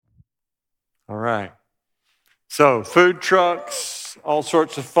All right. So food trucks, all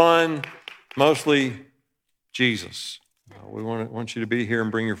sorts of fun, mostly Jesus. We want you to be here and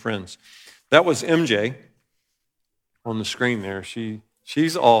bring your friends. That was MJ on the screen there.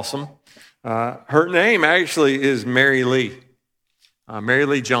 She's awesome. Her name actually is Mary Lee. Mary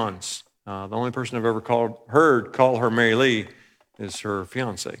Lee Johns. The only person I've ever heard call her Mary Lee is her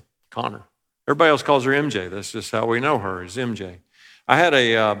fiance, Connor. Everybody else calls her MJ. That's just how we know her, is MJ. I had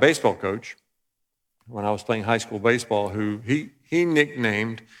a baseball coach when I was playing high school baseball who he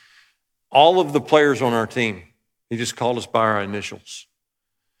nicknamed all of the players on our team. He just called us by our initials.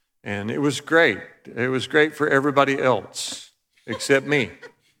 And it was great. It was great for everybody else except me.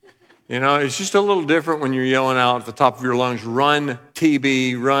 You know, it's just a little different when you're yelling out at the top of your lungs, run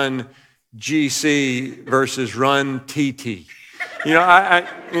TB, run GC versus run TT. You know,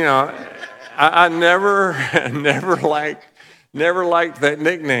 I never liked that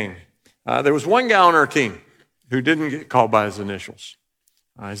nickname. There was one guy on our team who didn't get called by his initials.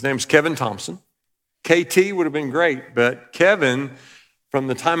 His name's Kevin Thompson. KT would have been great, but Kevin, from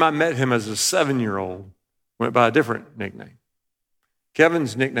the time I met him as a 7-year-old, went by a different nickname.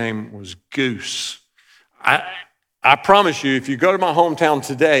 Kevin's nickname was Goose. I promise you, if you go to my hometown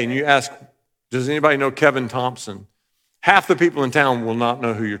today and you ask, does anybody know Kevin Thompson? Half the people in town will not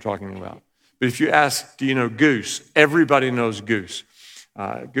know who you're talking about. But if you ask, do you know Goose? Everybody knows Goose.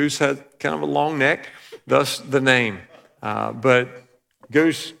 Goose had kind of a long neck, thus the name. But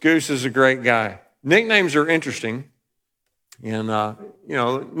Goose is a great guy. Nicknames are interesting. And,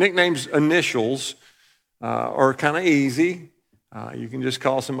 nicknames, initials are kind of easy. You can just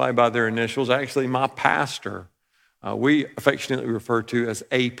call somebody by their initials. Actually, my pastor, we affectionately refer to as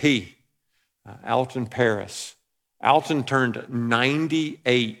AP, Alton Paris. Alton turned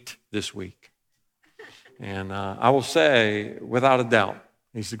 98 this week. And I will say, without a doubt,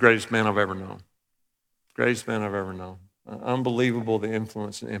 he's the greatest man I've ever known. Greatest man I've ever known. Unbelievable the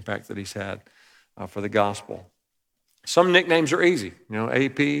influence and impact that he's had for the gospel. Some nicknames are easy. You know,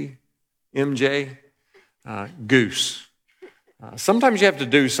 AP, MJ, Goose. Sometimes you have to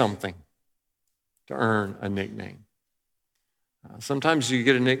do something to earn a nickname. Sometimes you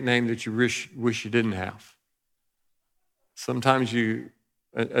get a nickname that you wish you didn't have. Sometimes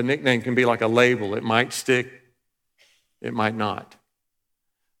a nickname can be like a label. It might stick, it might not.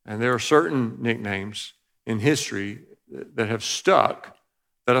 And there are certain nicknames in history that have stuck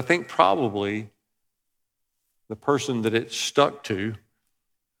that I think probably the person that it stuck to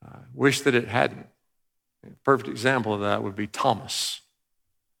wished that it hadn't. A perfect example of that would be Thomas.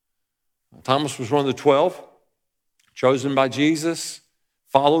 Thomas was one of the 12, chosen by Jesus,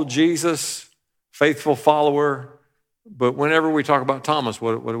 followed Jesus, faithful follower. But whenever we talk about Thomas,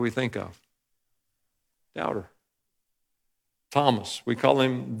 what do we think of? Doubter. Thomas, we call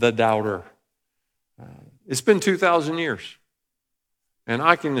him the doubter. It's been 2,000 years. And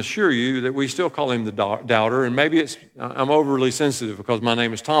I can assure you that we still call him the doubter. And maybe I'm overly sensitive because my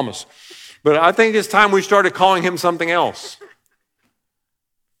name is Thomas. But I think it's time we started calling him something else.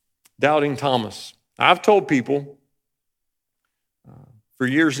 Doubting Thomas. I've told people for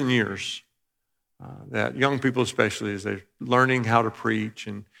years and years that young people especially, as they're learning how to preach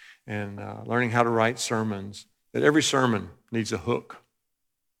and learning how to write sermons, that every sermon needs a hook.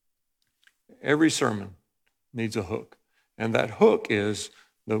 Every sermon needs a hook. And that hook is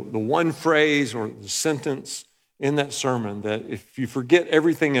the one phrase or the sentence in that sermon that if you forget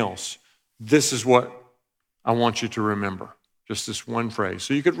everything else, this is what I want you to remember. Just this one phrase.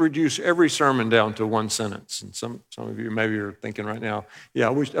 So you could reduce every sermon down to one sentence. And some of you maybe are thinking right now, yeah, I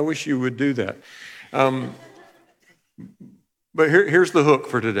wish you would do that. But here's the hook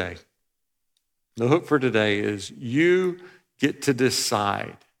for today. The hook for today is you get to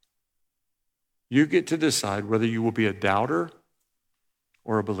decide. You get to decide whether you will be a doubter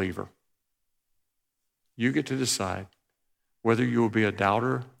or a believer. You get to decide whether you will be a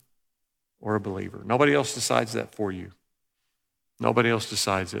doubter or a believer. Nobody else decides that for you. Nobody else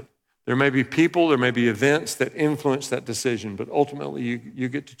decides it. There may be people, there may be events that influence that decision, but ultimately you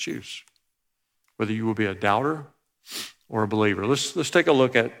get to choose whether you will be a doubter or a believer. Let's take a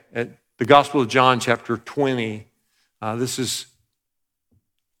look at the Gospel of John, chapter 20. This is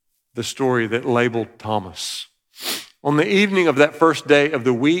the story that labeled Thomas. On the evening of that first day of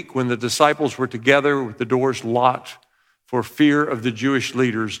the week, when the disciples were together with the doors locked for fear of the Jewish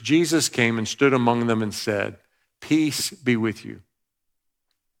leaders, Jesus came and stood among them and said, "Peace be with you."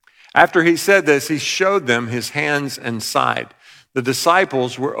 After he said this, he showed them his hands and side. The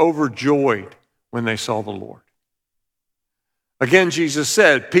disciples were overjoyed when they saw the Lord. Again, Jesus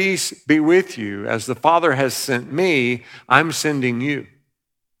said, "Peace be with you. As the Father has sent me, I'm sending you."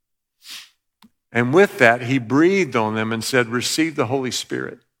 And with that, he breathed on them and said, receive the Holy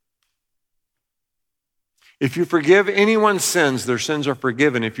Spirit. If you forgive anyone's sins, their sins are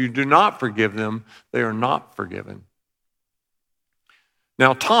forgiven. If you do not forgive them, they are not forgiven.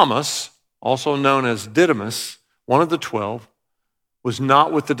 Now, Thomas, also known as Didymus, one of the 12, was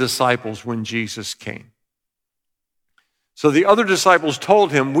not with the disciples when Jesus came. So the other disciples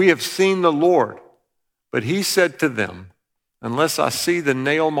told him, we have seen the Lord. But he said to them, unless I see the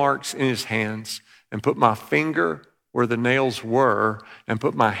nail marks in his hands and put my finger where the nails were and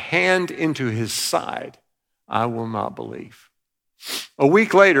put my hand into his side, I will not believe. A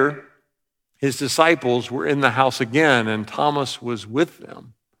week later, his disciples were in the house again, and Thomas was with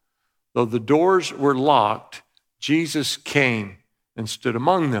them. Though the doors were locked, Jesus came and stood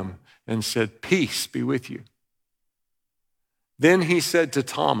among them and said, peace be with you. Then he said to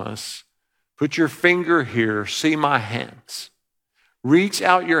Thomas, put your finger here, see my hands. Reach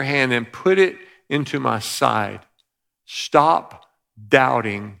out your hand and put it into my side. Stop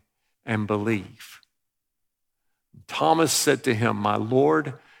doubting and believe. Thomas said to him, my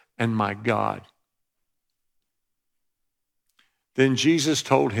Lord and my God. Then Jesus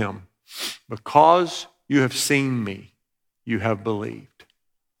told him, because you have seen me, you have believed.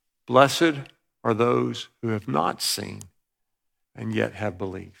 Blessed are those who have not seen and yet have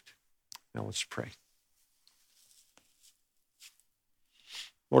believed. Now let's pray.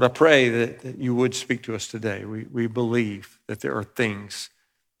 Lord, I pray that you would speak to us today. We believe that there are things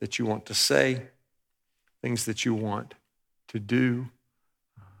that you want to say, things that you want to do.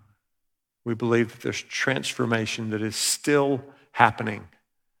 We believe that there's transformation that is still happening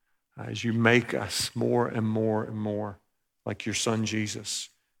as you make us more and more and more like your son Jesus.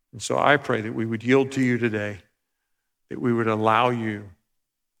 And so I pray that we would yield to you today, that we would allow you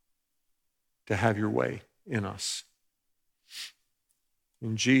to have your way in us.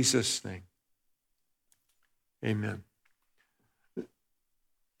 In Jesus' name, amen.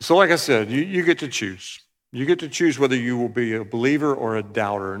 So like I said, you get to choose. You get to choose whether you will be a believer or a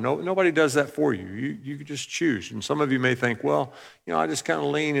doubter. Nobody does that for you. You just choose. And some of you may think, well, I just kind of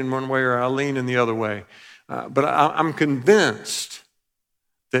lean in one way or I lean in the other way. But I'm convinced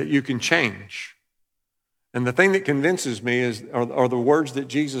that you can change. And the thing that convinces me are the words that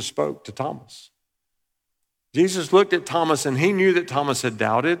Jesus spoke to Thomas. Jesus looked at Thomas and he knew that Thomas had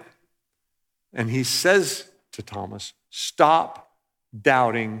doubted. And he says to Thomas, stop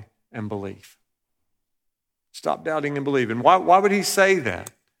doubting and believe. Stop doubting and believe. And why would he say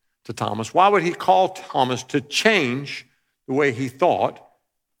that to Thomas? Why would he call Thomas to change the way he thought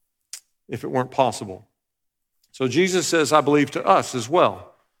if it weren't possible? So Jesus says, I believe to us as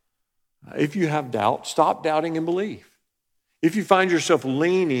well. If you have doubt, stop doubting and believe. If you find yourself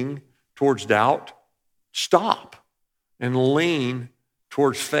leaning towards doubt, stop and lean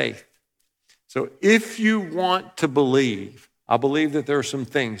towards faith. So if you want to believe, I believe that there are some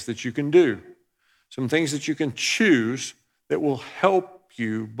things that you can do, some things that you can choose that will help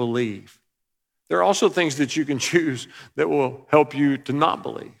you believe. There are also things that you can choose that will help you to not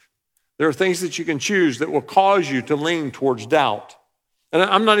believe. There are things that you can choose that will cause you to lean towards doubt. And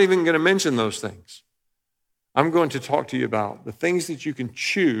I'm not even going to mention those things. I'm going to talk to you about the things that you can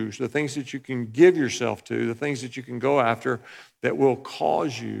choose, the things that you can give yourself to, the things that you can go after that will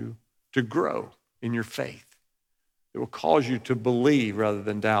cause you to grow in your faith. It will cause you to believe rather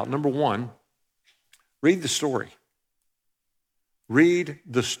than doubt. Number one, read the story. Read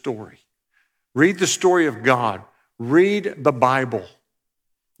the story. Read the story of God. Read the Bible.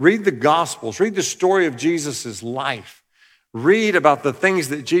 Read the Gospels. Read the story of Jesus' life. Read about the things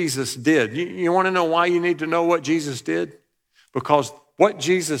that Jesus did. You want to know why you need to know what Jesus did? Because what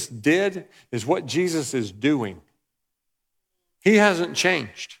Jesus did is what Jesus is doing. He hasn't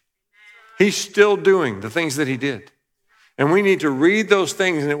changed. He's still doing the things that he did. And we need to read those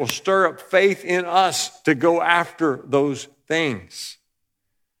things, and it will stir up faith in us to go after those things.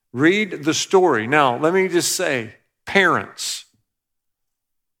 Read the story. Now, let me just say, parents,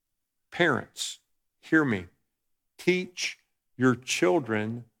 hear me. Teach your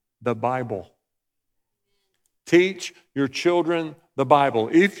children the Bible. Teach your children the Bible.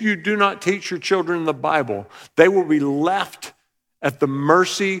 If you do not teach your children the Bible, they will be left at the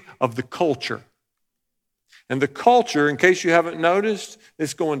mercy of the culture. And the culture, in case you haven't noticed,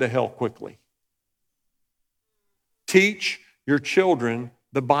 is going to hell quickly. Teach your children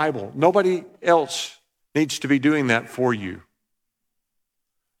the Bible. Nobody else needs to be doing that for you.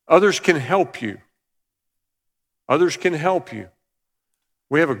 Others can help you. Others can help you.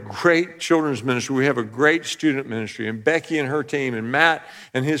 We have a great children's ministry. We have a great student ministry. And Becky and her team and Matt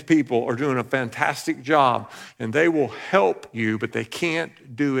and his people are doing a fantastic job. And they will help you, but they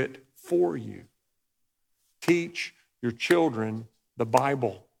can't do it for you. teach your children the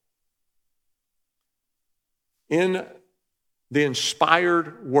Bible. In the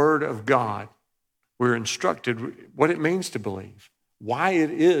inspired Word of God, we're instructed what it means to believe, why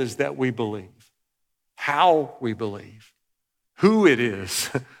it is that we believe, how we believe, who it is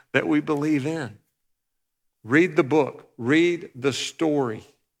that we believe in. Read the book. Read the story.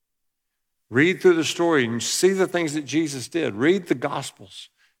 Read through the story and see the things that Jesus did. Read the Gospels.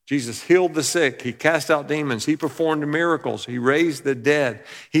 Jesus healed the sick. He cast out demons. He performed miracles. He raised the dead.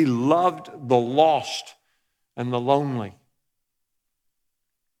 He loved the lost and the lonely.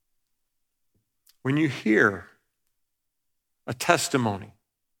 When you hear a testimony,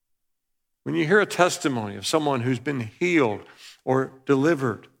 when you hear a testimony of someone who's been healed or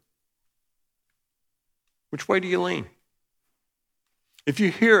delivered, which way do you lean? If you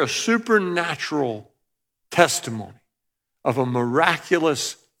hear a supernatural testimony of a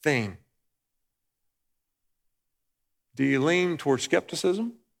miraculous thing, do you lean towards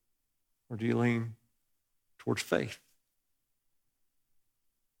skepticism or do you lean towards faith?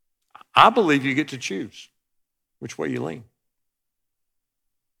 I believe you get to choose which way you lean.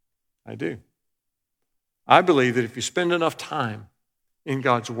 I do. I believe that if you spend enough time in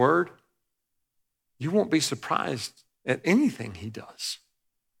God's Word, you won't be surprised at anything He does.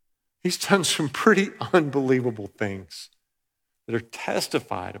 He's done some pretty unbelievable things that are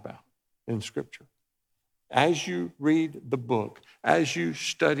testified about in Scripture. As you read the book, as you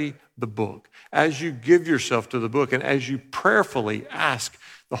study the book, as you give yourself to the book, and as you prayerfully ask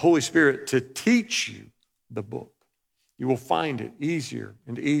the Holy Spirit to teach you the book, you will find it easier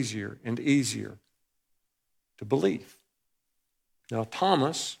and easier and easier to believe. Now,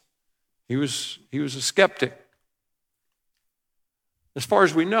 Thomas, he was a skeptic. As far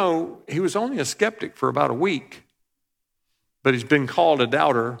as we know, he was only a skeptic for about a week, but he's been called a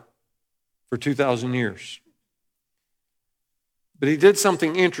doubter for 2,000 years. But he did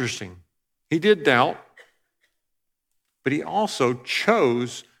something interesting. He did doubt, but he also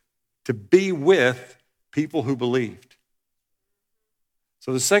chose to be with people who believed.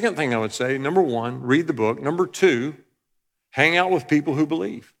 So the second thing I would say, number one, read the book. Number two, hang out with people who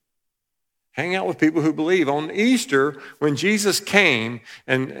believe. Hang out with people who believe. On Easter, when Jesus came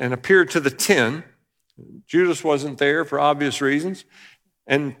and appeared to the 10, Judas wasn't there for obvious reasons,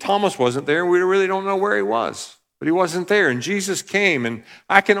 and Thomas wasn't there. We really don't know where he was, but he wasn't there. And Jesus came, and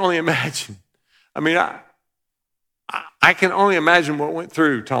I can only imagine. I can only imagine what went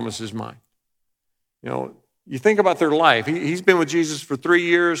through Thomas's mind. You know, you think about their life. He's been with Jesus for 3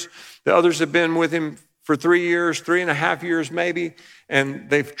 years. The others have been with him for 3 years, 3.5 years maybe, and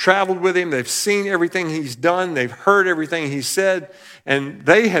they've traveled with him. They've seen everything he's done. They've heard everything he said, and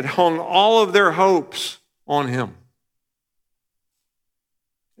they had hung all of their hopes on him.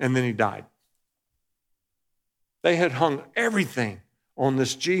 And then he died. They had hung everything on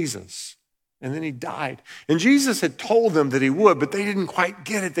this Jesus, and then he died. And Jesus had told them that he would, but they didn't quite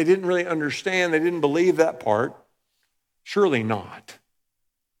get it. They didn't really understand. They didn't believe that part. Surely not.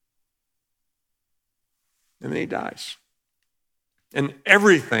 And then he dies. And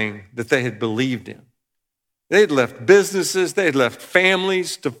everything that they had believed in, they had left businesses, they had left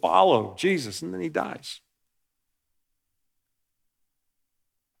families to follow Jesus, and then he dies.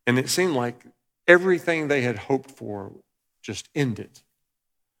 And it seemed like everything they had hoped for just ended.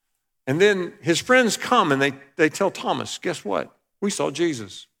 And then his friends come and they tell Thomas, guess what? We saw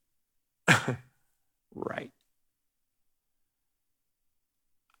Jesus. Right.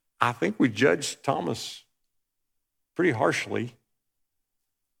 I think we judged Thomas pretty harshly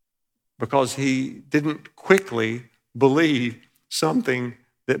because he didn't quickly believe something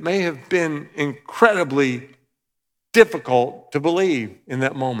that may have been incredibly difficult to believe in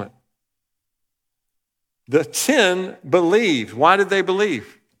that moment. The 10 believed. Why did they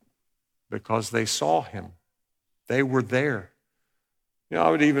believe? Because they saw him. They were there. You know, I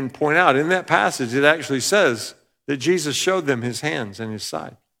would even point out in that passage, it actually says that Jesus showed them his hands and his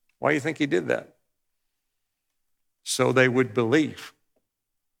side. Why do you think he did that? So they would believe.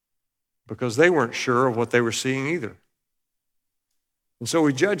 Because they weren't sure of what they were seeing either. And so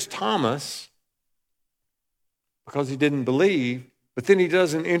we judge Thomas because he didn't believe, but then he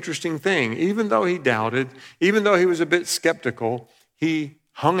does an interesting thing. Even though he doubted, even though he was a bit skeptical, he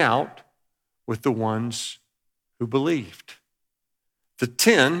hung out with the ones who believed. The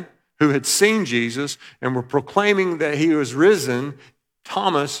 10 who had seen Jesus and were proclaiming that he was risen,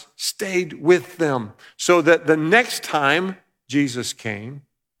 Thomas stayed with them so that the next time Jesus came,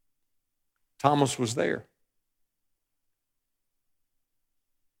 Thomas was there.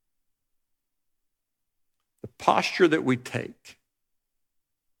 The posture that we take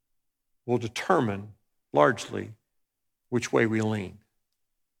will determine largely which way we lean.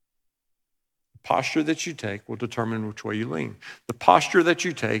 The posture that you take will determine which way you lean. The posture that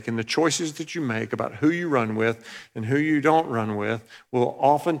you take and the choices that you make about who you run with and who you don't run with will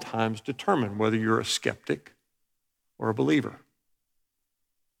oftentimes determine whether you're a skeptic or a believer,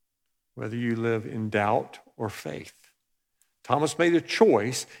 whether you live in doubt or faith. Thomas made a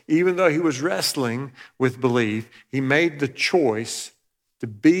choice, even though he was wrestling with belief, he made the choice to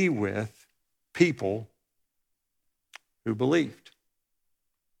be with people who believed.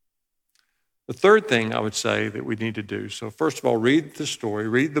 The third thing I would say that we need to do, so first of all, read the story,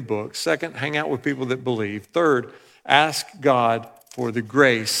 read the book. Second, hang out with people that believe. Third, ask God for the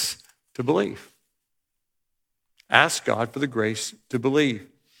grace to believe. Ask God for the grace to believe.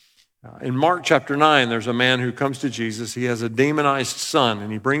 In Mark chapter 9, there's a man who comes to Jesus. He has a demonized son,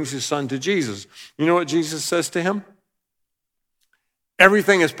 and he brings his son to Jesus. You know what Jesus says to him?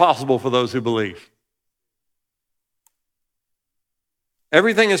 Everything is possible for those who believe.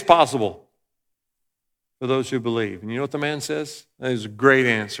 Everything is possible for those who believe. And you know what the man says? That is a great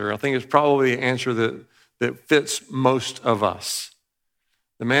answer. I think it's probably the answer that fits most of us.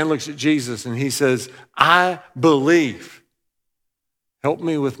 The man looks at Jesus and he says, I believe. Help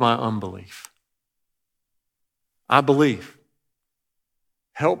me with my unbelief. I believe.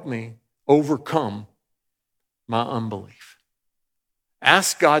 Help me overcome my unbelief.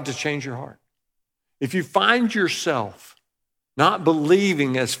 Ask God to change your heart. If you find yourself not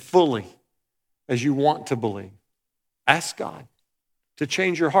believing as fully as you want to believe, ask God to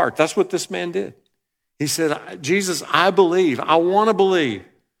change your heart. That's what this man did. He said, Jesus, I believe. I want to believe.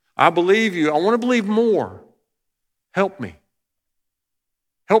 I believe you. I want to believe more. Help me.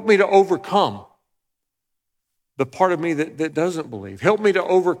 Help me to overcome the part of me that doesn't believe. Help me to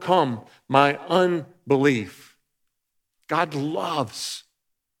overcome my unbelief. God loves.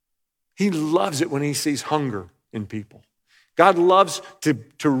 He loves it when he sees hunger in people. God loves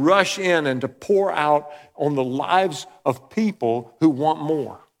to rush in and to pour out on the lives of people who want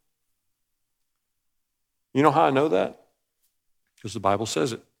more. You know how I know that? Because the Bible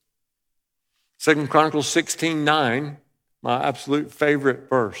says it. 2 Chronicles 16:9, my absolute favorite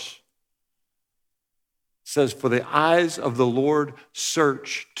verse, says, for the eyes of the Lord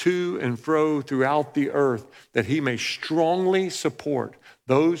search to and fro throughout the earth, that he may strongly support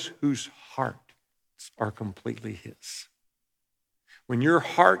those whose hearts are completely his. When your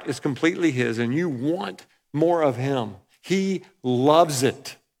heart is completely his and you want more of him, he loves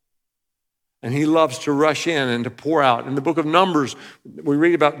it. And he loves to rush in and to pour out. In the book of Numbers, we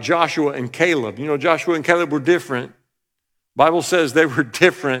read about Joshua and Caleb. You know, Joshua and Caleb were different. The Bible says they were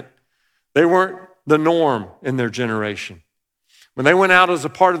different. They weren't the norm in their generation. When they went out as a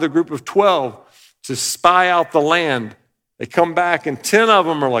part of the group of 12 to spy out the land, they come back and 10 of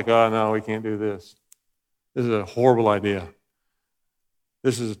them are like, oh, no, we can't do this. This is a horrible idea.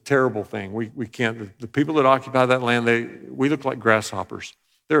 This is a terrible thing. We can't. The people that occupy that land, we look like grasshoppers.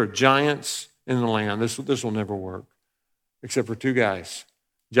 There are giants in the land. This will never work, except for two guys.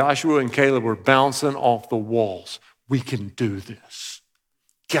 Joshua and Caleb were bouncing off the walls. We can do this.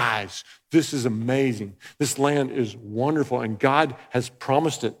 Guys, this is amazing. This land is wonderful, and God has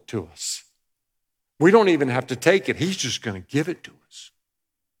promised it to us. We don't even have to take it. He's just going to give it to us.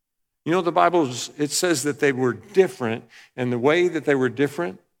 You know, the Bible, it says that they were different, and the way that they were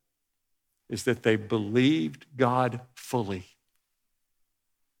different is that they believed God fully.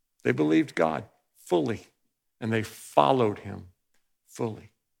 They believed God fully, and they followed him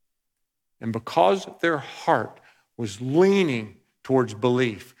fully. And because their heart was leaning towards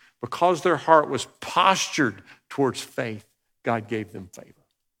belief, because their heart was postured towards faith, God gave them favor.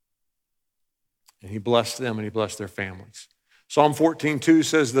 And he blessed them and he blessed their families. Psalm 14:2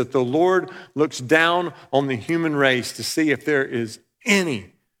 says that the Lord looks down on the human race to see if there is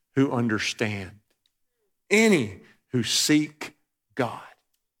any who understand, any who seek God.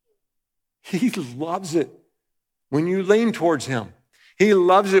 He loves it when you lean towards him. He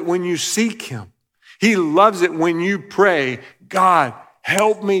loves it when you seek him. He loves it when you pray, God,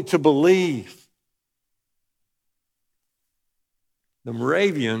 help me to believe. The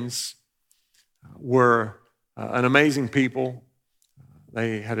Moravians were an amazing people.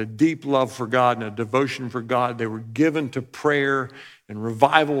 They had a deep love for God and a devotion for God. They were given to prayer, and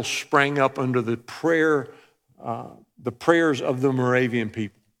revival sprang up under the prayers of the Moravian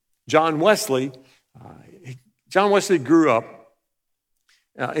people. John Wesley grew up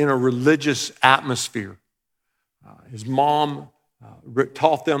in a religious atmosphere. His mom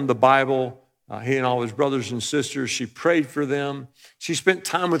taught them the Bible. He and all his brothers and sisters, she prayed for them. She spent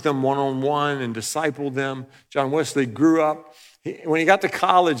time with them one-on-one and discipled them. John Wesley grew up When he got to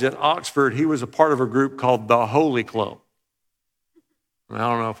college at Oxford, he was a part of a group called the Holy Club. And I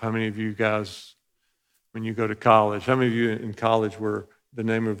don't know how many of you guys, when you go to college, how many of you in college were the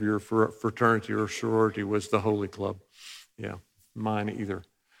name of your fraternity or sorority was the Holy Club? Yeah, mine either.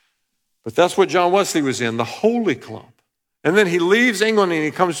 But that's what John Wesley was in, the Holy Club. And then he leaves England and he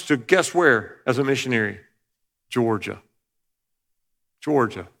comes to, guess where, as a missionary? Georgia.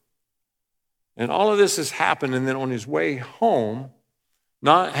 And all of this has happened, and then on his way home,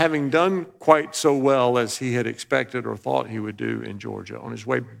 not having done quite so well as he had expected or thought he would do in Georgia, on his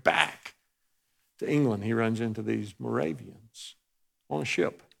way back to England, he runs into these Moravians on a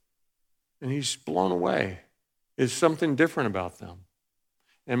ship. And he's blown away. There's something different about them.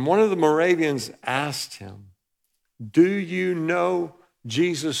 And one of the Moravians asked him, do you know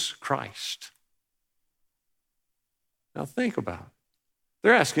Jesus Christ? Now think about it.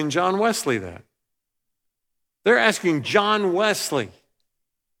 They're asking John Wesley that. They're asking John Wesley,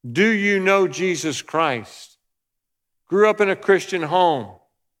 do you know Jesus Christ? Grew up in a Christian home,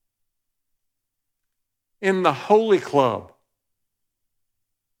 in the Holy Club,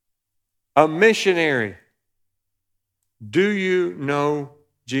 a missionary. Do you know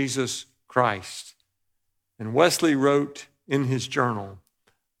Jesus Christ? And Wesley wrote in his journal,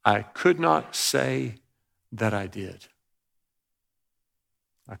 I could not say that I did.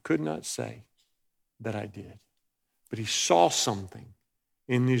 I could not say that I did. But he saw something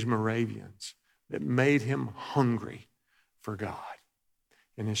in these Moravians that made him hungry for God.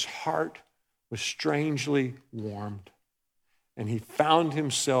 And his heart was strangely warmed. And he found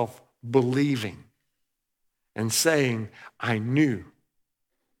himself believing and saying, I knew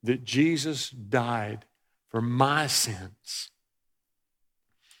that Jesus died for my sins.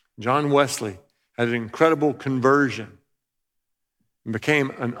 John Wesley had an incredible conversion and became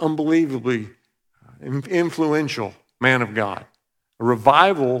an unbelievably influential man of God. A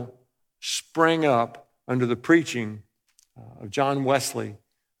revival sprang up under the preaching of John Wesley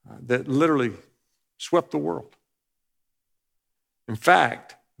that literally swept the world. In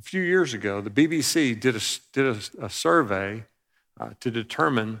fact, a few years ago, the BBC did a survey to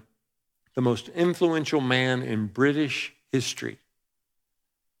determine the most influential man in British history.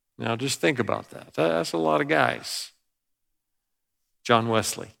 Now, just think about that. That's a lot of guys. John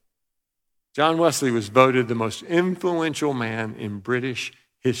Wesley. John Wesley was voted the most influential man in British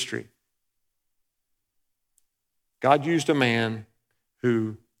history. God used a man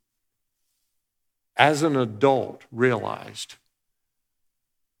who, as an adult, realized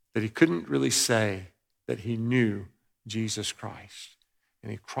that he couldn't really say that he knew Jesus Christ.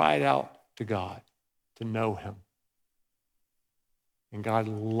 And he cried out to God to know him. And God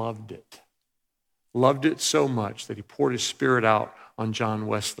loved it. Loved it so much that he poured his Spirit out on John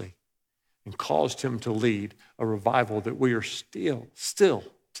Wesley and caused him to lead a revival that we are still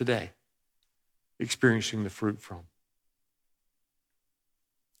today experiencing the fruit from.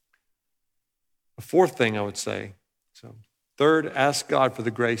 A fourth thing I would say, so third, ask God for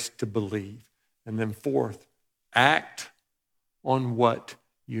the grace to believe. And then fourth, act on what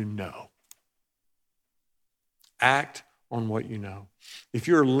you know. Act on what you know. If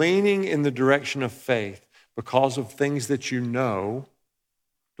you're leaning in the direction of faith because of things that you know,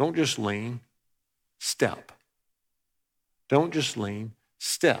 don't just lean, step. Don't just lean,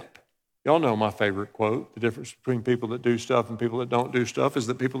 step. Y'all know my favorite quote. The difference between people that do stuff and people that don't do stuff is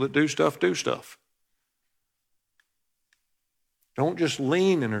that people that do stuff do stuff. Don't just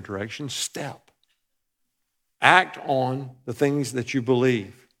lean in a direction, step. Act on the things that you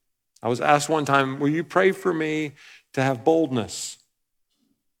believe. I was asked one time, will you pray for me to have boldness?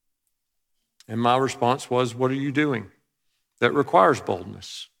 And my response was, what are you doing that requires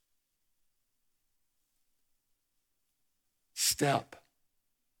boldness? Step.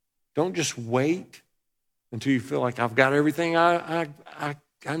 Don't just wait until you feel like I've got everything I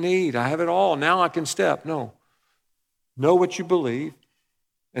need. I have it all. Now I can step. No. Know what you believe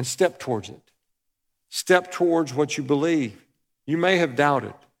and step towards it. Step towards what you believe. You may have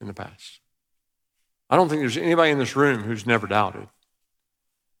doubted in the past. I don't think there's anybody in this room who's never doubted.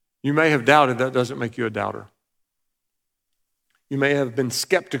 You may have doubted, that doesn't make you a doubter. You may have been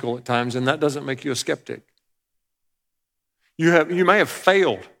skeptical at times, and that doesn't make you a skeptic. You may have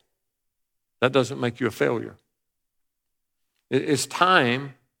failed. That doesn't make you a failure. It's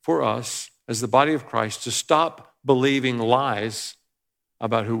time for us as the body of Christ to stop believing lies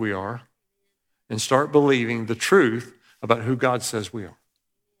about who we are and start believing the truth about who God says we are.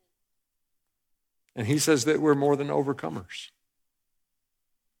 And he says that we're more than overcomers.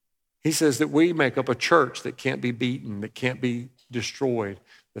 He says that we make up a church that can't be beaten, that can't be destroyed,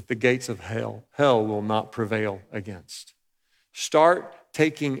 that the gates of hell will not prevail against. Start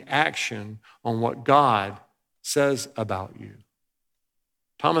taking action on what God says about you.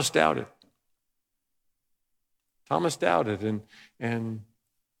 Thomas doubted. Thomas doubted, and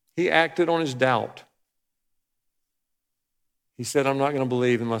he acted on his doubt. He said, I'm not going to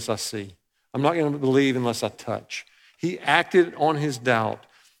believe unless I see. I'm not going to believe unless I touch. He acted on his doubt,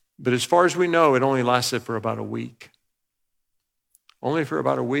 but as far as we know, it only lasted for about a week. Only for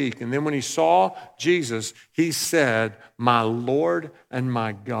about a week. And then when he saw Jesus, he said, my Lord and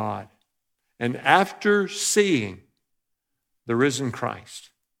my God. And after seeing the risen Christ,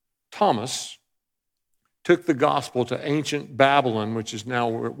 Thomas took the gospel to ancient Babylon, which is now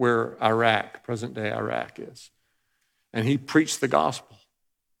where Iraq, present-day Iraq is. And he preached the gospel.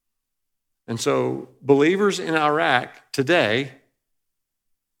 And so believers in Iraq today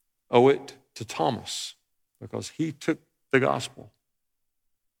owe it to Thomas because he took the gospel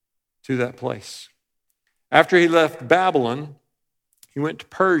to that place. After he left Babylon, he went to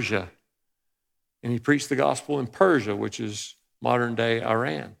Persia, and he preached the gospel in Persia, which is modern-day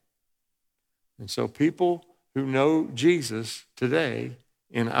Iran. And so people who know Jesus today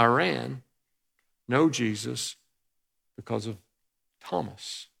in Iran know Jesus because of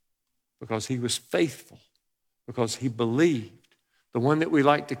Thomas, because he was faithful, because he believed. The one that we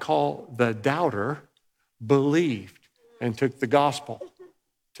like to call the doubter believed and took the gospel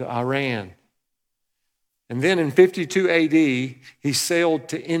to Iran. And then in 52 AD, he sailed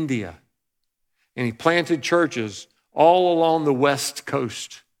to India, and he planted churches all along the west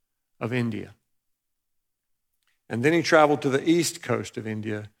coast of India. And then he traveled to the east coast of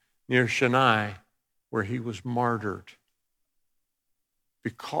India near Chennai, where he was martyred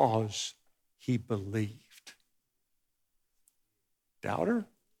because he believed. Doubter?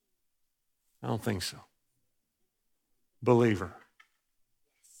 I don't think so. Believer.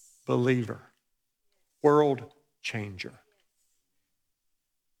 Believer. World changer.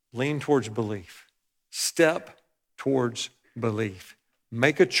 Lean towards belief. Step towards belief.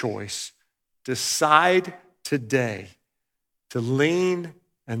 Make a choice. Decide today to lean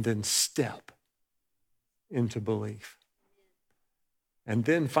and then step into belief. And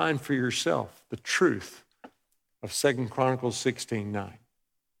then find for yourself the truth of 2 Chronicles 16:9.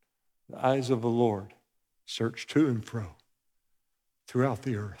 The eyes of the Lord search to and fro throughout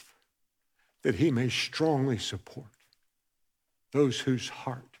the earth, that he may strongly support those whose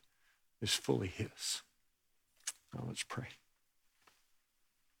heart is fully his. Now let's pray.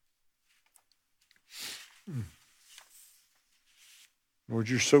 Lord,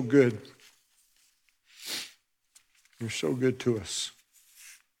 you're so good. You're so good to us.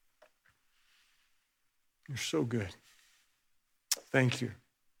 You're so good. Thank you.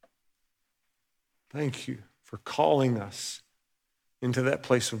 Thank you for calling us into that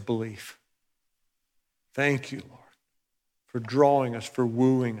place of belief. Thank you, Lord, for drawing us, for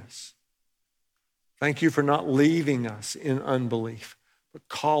wooing us. Thank you for not leaving us in unbelief, but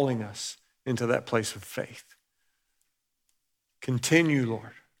calling us into that place of faith. Continue,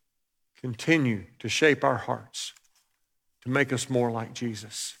 Lord. Continue to shape our hearts, to make us more like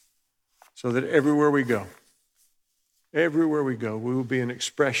Jesus, so that everywhere we go, we will be an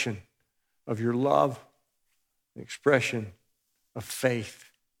expression of your love, an expression of faith.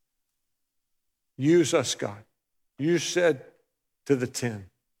 Use us, God. You said to the 10,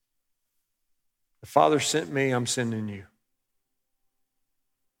 the Father sent me, I'm sending you.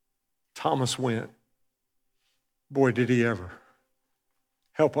 Thomas went. Boy, did he ever.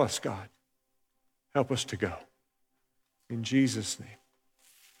 Help us, God. Help us to go. In Jesus' name,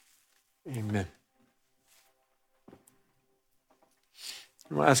 amen.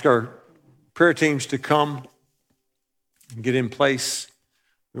 I'm going to ask our prayer teams to come and get in place.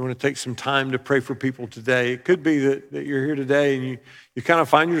 We want to take some time to pray for people today. It could be that you're here today and you kind of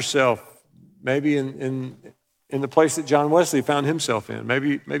find yourself maybe in the place that John Wesley found himself in.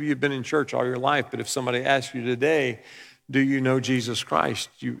 Maybe you've been in church all your life, but if somebody asked you today, do you know Jesus Christ?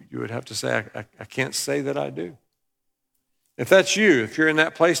 You would have to say, I can't say that I do. If that's you, if you're in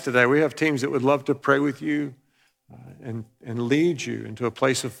that place today, we have teams that would love to pray with you and lead you into a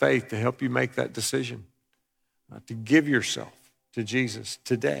place of faith to help you make that decision, to give yourself to Jesus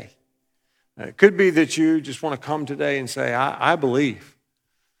today. It could be that you just want to come today and say, I believe.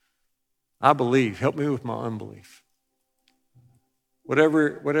 I believe. Help me with my unbelief.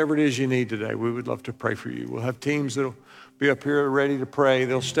 Whatever it is you need today, we would love to pray for you. We'll have teams that'll be up here ready to pray.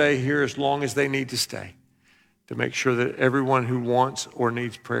 They'll stay here as long as they need to stay to make sure that everyone who wants or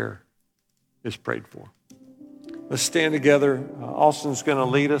needs prayer is prayed for. Let's stand together. Austin's going to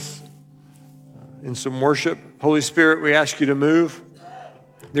lead us in some worship. Holy Spirit, we ask you to move.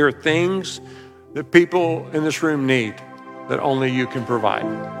 There are things that people in this room need. that only you can provide.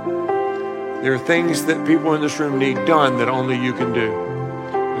 There are things that people in this room need done that only you can do.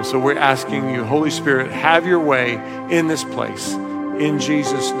 And so we're asking you, Holy Spirit, have your way in this place. In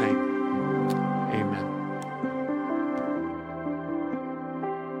Jesus' name.